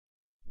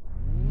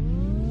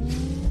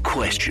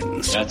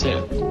questions. That's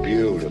it.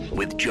 Beautiful.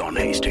 With John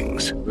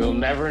Hastings. We'll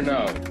never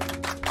know.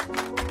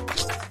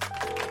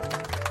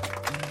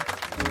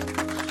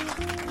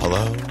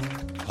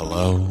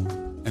 Hello,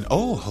 and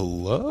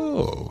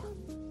hello.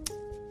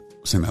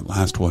 Sing that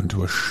last one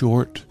to a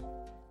short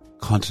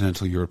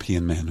continental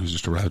European man who's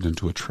just arrived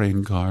into a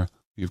train car.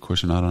 We, of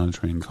course, are not on a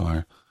train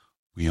car.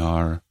 We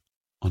are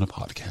on a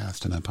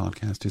podcast, and that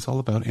podcast is all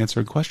about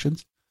answering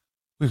questions.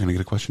 We're going to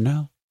get a question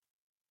now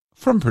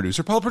from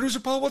Producer Paul. Producer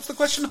Paul, what's the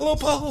question? Hello,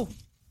 Paul.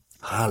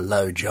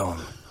 Hello,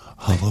 John.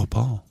 Hello,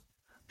 Paul.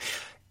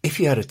 If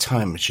you had a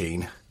time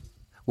machine,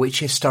 which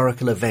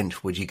historical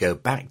event would you go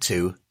back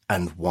to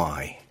and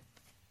why?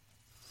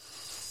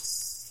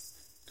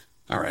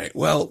 All right.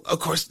 Well, of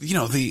course, you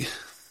know, the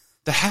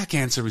hack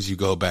answer is you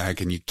go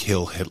back and you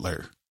kill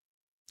Hitler.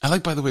 I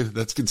like, by the way, that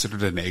that's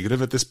considered a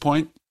negative at this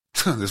point.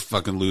 This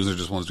fucking loser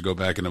just wants to go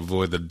back and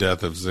avoid the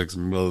death of 6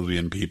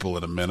 million people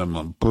at a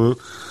minimum.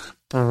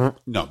 No,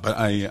 but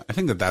I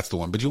think that that's the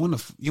one. But you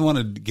want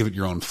to give it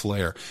your own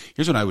flair.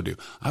 Here's what I would do.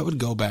 I would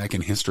go back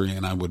in history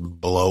and I would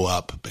blow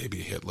up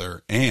baby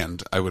Hitler,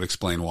 and I would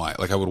explain why.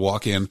 Like, I would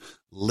walk in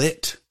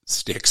lit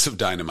sticks of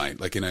dynamite,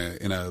 like in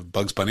a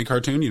Bugs Bunny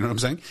cartoon, you know what I'm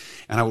saying?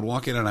 And I would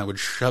walk in and I would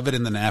shove it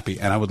in the nappy,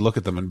 and I would look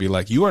at them and be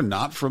like, "You are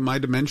not from my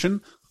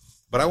dimension,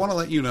 but I want to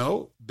let you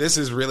know this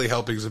is really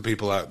helping some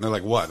people out." And they're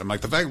like, "What?" I'm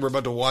like, "The fact we're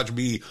about to watch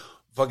me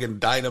fucking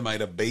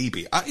dynamite a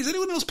baby." Is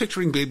anyone else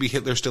picturing baby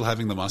Hitler still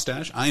having the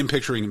mustache? I am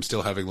picturing him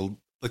still having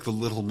the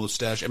little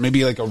mustache and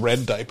maybe like a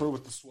red diaper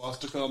with the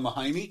swastika on the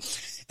hiney.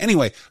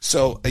 Anyway,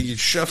 so you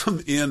shove him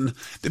in.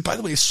 By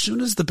the way, as soon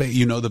as the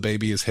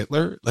baby is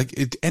Hitler,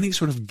 like any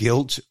sort of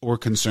guilt or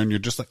concern, you're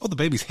just like, "Oh, the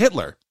baby's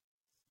Hitler.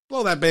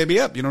 Blow that baby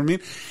up." You know what I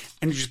mean?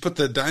 And you just put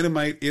the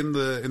dynamite in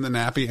the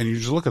nappy, and you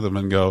just look at them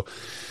and go,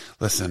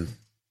 "Listen,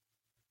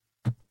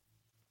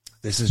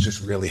 this is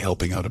just really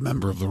helping out a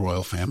member of the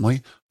royal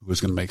family who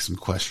is going to make some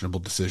questionable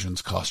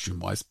decisions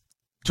costume-wise."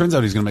 Turns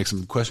out he's going to make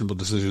some questionable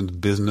decisions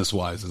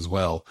business-wise as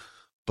well.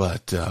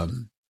 But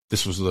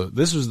this was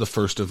the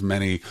first of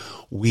many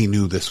 "we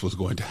knew this was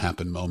going to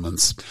happen"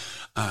 moments.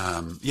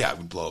 Yeah, it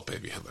would blow up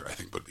baby Hitler, I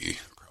think, would be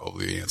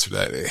probably the answer to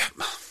that.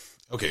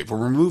 Okay, if we're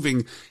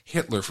removing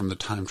Hitler from the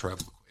time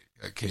travel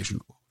occasion,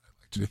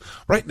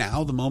 right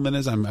now, the moment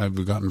is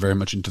I've gotten very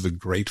much into the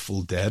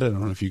Grateful Dead. I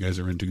don't know if you guys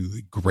are into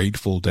the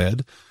Grateful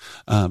Dead,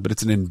 but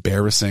it's an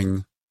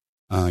embarrassing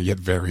yet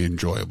very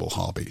enjoyable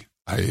hobby.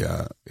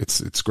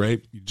 It's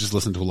great. You just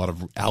listen to a lot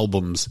of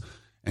albums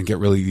and get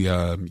really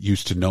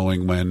used to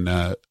knowing when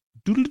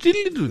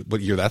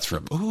what year that's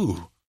from.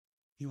 Ooh,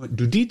 he went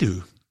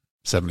doodie-doo,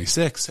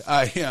 76.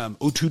 I am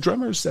Two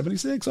Drummers,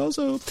 76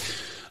 also.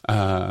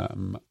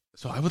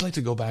 So I would like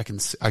to go back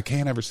and I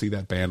can't ever see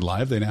that band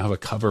live. They now have a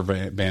cover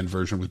band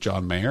version with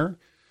John Mayer.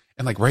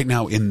 And like right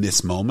now in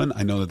this moment,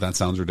 I know that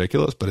sounds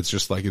ridiculous, but it's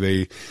just like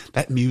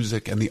that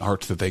music and the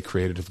art that they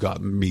created have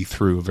gotten me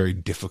through a very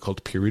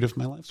difficult period of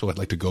my life. So I'd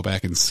like to go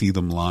back and see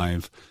them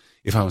live.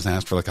 If I was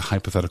asked for like a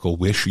hypothetical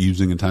wish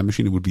using a time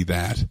machine, it would be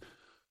that.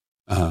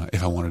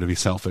 If I wanted to be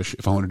selfish,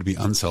 if I wanted to be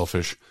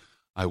unselfish,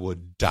 I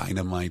would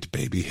dynamite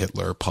baby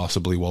Hitler,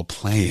 possibly while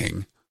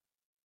playing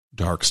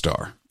Dark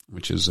Star,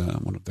 which is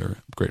one of their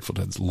Grateful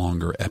Dead's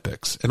longer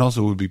epics. And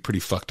also it would be pretty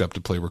fucked up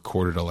to play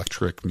recorded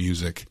electric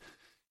music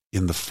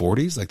in the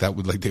 40s. Like that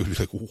would they would be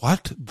like,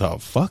 "What the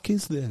fuck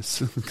is this?"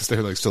 Because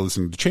they're like still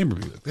listening to chamber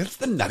music. That's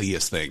the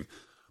nuttiest thing.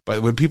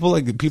 But when people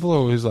are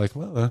always like,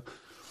 "Well,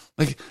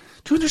 like,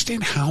 do you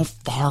understand how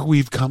far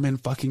we've come in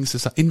fucking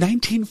society?" In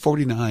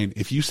 1949,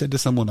 if you said to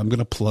someone, "I'm going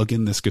to plug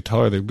in this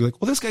guitar," they'd be like,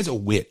 "Well, this guy's a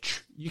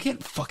witch. You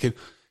can't fucking,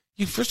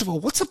 first of all,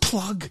 what's a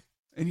plug?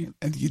 And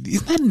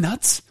isn't that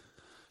nuts?"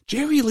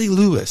 Jerry Lee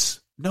Lewis,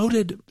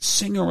 noted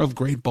singer of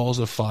Great Balls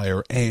of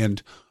Fire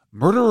and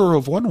murderer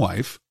of one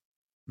wife,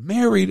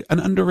 married an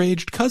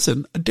underage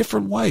cousin, a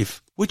different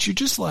wife, which you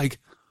just like,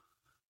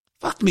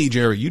 fuck me,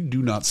 Jerry, you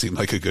do not seem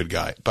like a good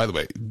guy. By the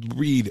way,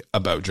 read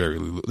about Jerry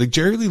Lee Lewis. Like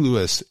Jerry Lee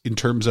Lewis, in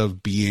terms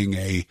of being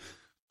a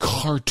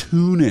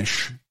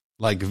cartoonish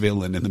like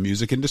villain in the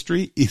music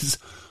industry, is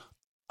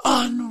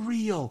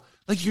unreal.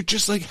 Like you're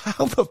just like,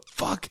 how the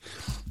fuck?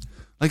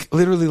 Like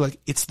literally, like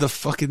it's the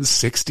fucking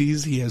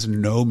 60s. He has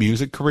no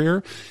music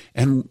career,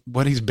 and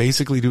what he's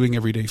basically doing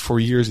every day for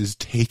years is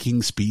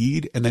taking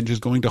speed and then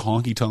just going to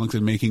honky tonks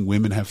and making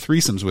women have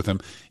threesomes with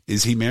him.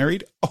 Is he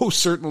married? Oh,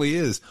 certainly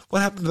is.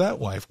 What happened to that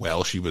wife?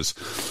 Well, she was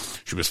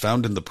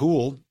found in the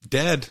pool,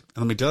 dead.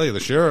 And let me tell you, the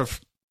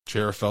sheriff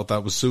felt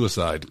that was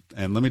suicide.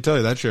 And let me tell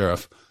you, that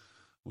sheriff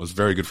was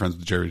very good friends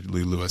with Jerry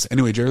Lee Lewis.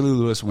 Anyway, Jerry Lee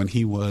Lewis, when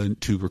he went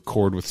to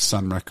record with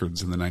Sun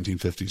Records in the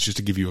 1950s, just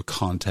to give you a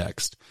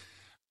context.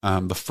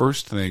 The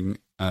first thing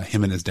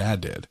him and his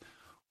dad did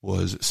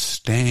was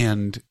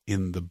stand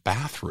in the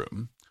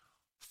bathroom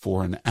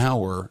for an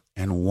hour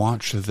and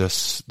watch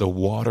the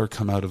water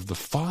come out of the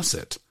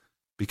faucet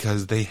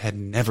because they had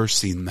never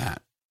seen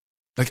that.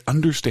 Like,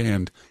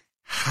 understand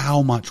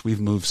how much we've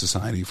moved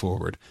society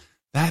forward.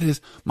 That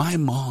is, my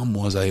mom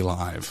was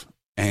alive,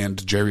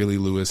 and Jerry Lee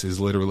Lewis is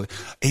literally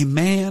a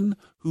man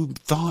who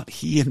thought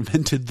he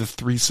invented the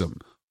threesome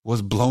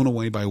was blown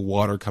away by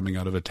water coming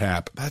out of a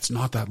tap. That's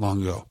not that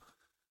long ago.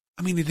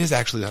 I mean, it is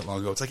actually that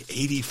long ago. It's like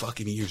 80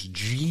 fucking years.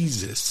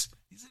 Jesus.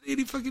 Is it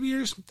 80 fucking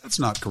years? That's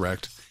not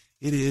correct.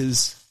 It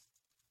is,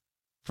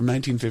 from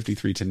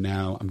 1953 to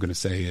now, I'm going to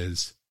say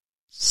is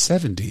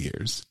 70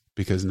 years,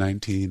 because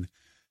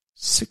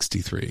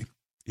 1963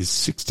 is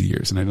 60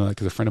 years. And I know that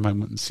because a friend of mine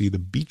went and see the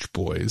Beach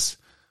Boys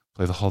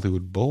play the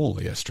Hollywood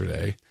Bowl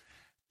yesterday,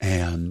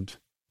 and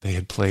they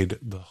had played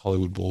the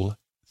Hollywood Bowl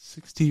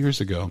 60 years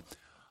ago.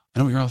 I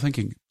know what you're all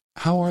thinking.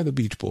 How are the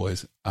Beach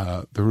Boys?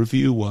 The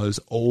review was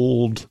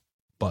old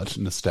but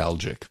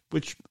nostalgic,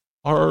 which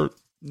are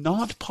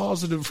not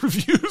positive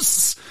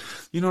reviews.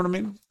 You know what I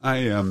mean?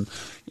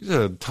 Here's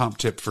a top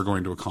tip for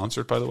going to a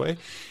concert, by the way,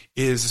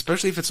 is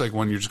especially if it's like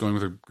when you're just going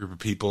with a group of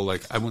people,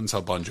 like I wouldn't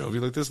tell Bon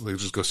Jovi like this, like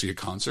just go see a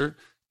concert.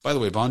 By the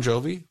way, Bon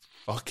Jovi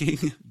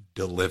fucking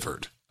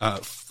delivered.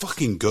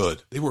 Fucking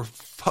good. They were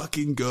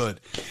fucking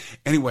good.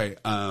 Anyway,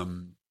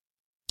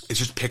 it's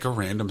just pick a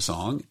random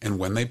song, and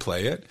when they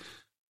play it,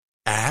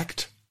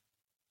 act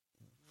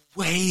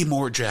way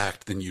more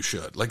jacked than you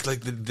should.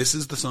 This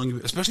is the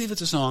song, especially if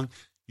it's a song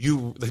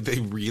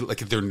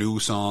if their new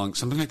song,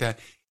 something like that,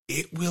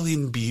 it will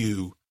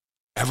imbue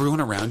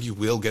everyone around you.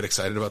 Will get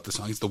excited about the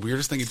song. It's the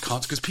weirdest thing in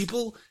concert, because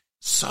people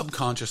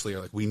subconsciously are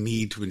like, we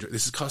need to enjoy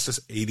this. Has cost us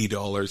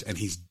 $80 and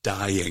he's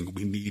dying.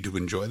 We need to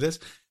enjoy this.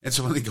 And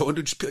so when they go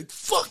into, just be like,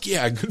 fuck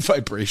yeah, good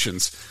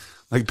vibrations.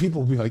 Like,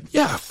 people will be like,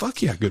 yeah,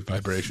 fuck yeah, good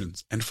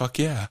vibrations. And fuck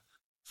yeah,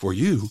 for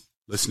you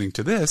listening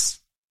to this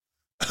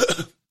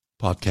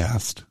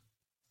podcast.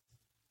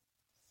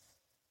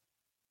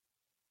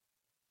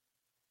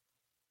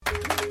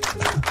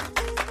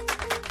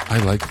 I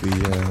like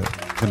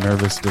the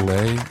nervous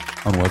delay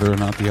on whether or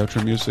not the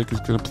outro music is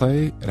going to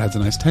play. It adds a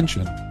nice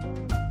tension.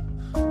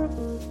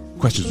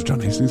 Questions with John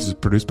Hastings is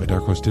produced by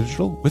Dark Horse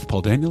Digital with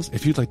Paul Daniels.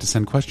 If you'd like to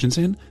send questions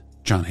in,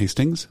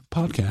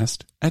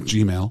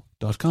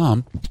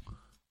 johnhastingspodcast@gmail.com.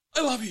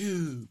 I love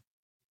you.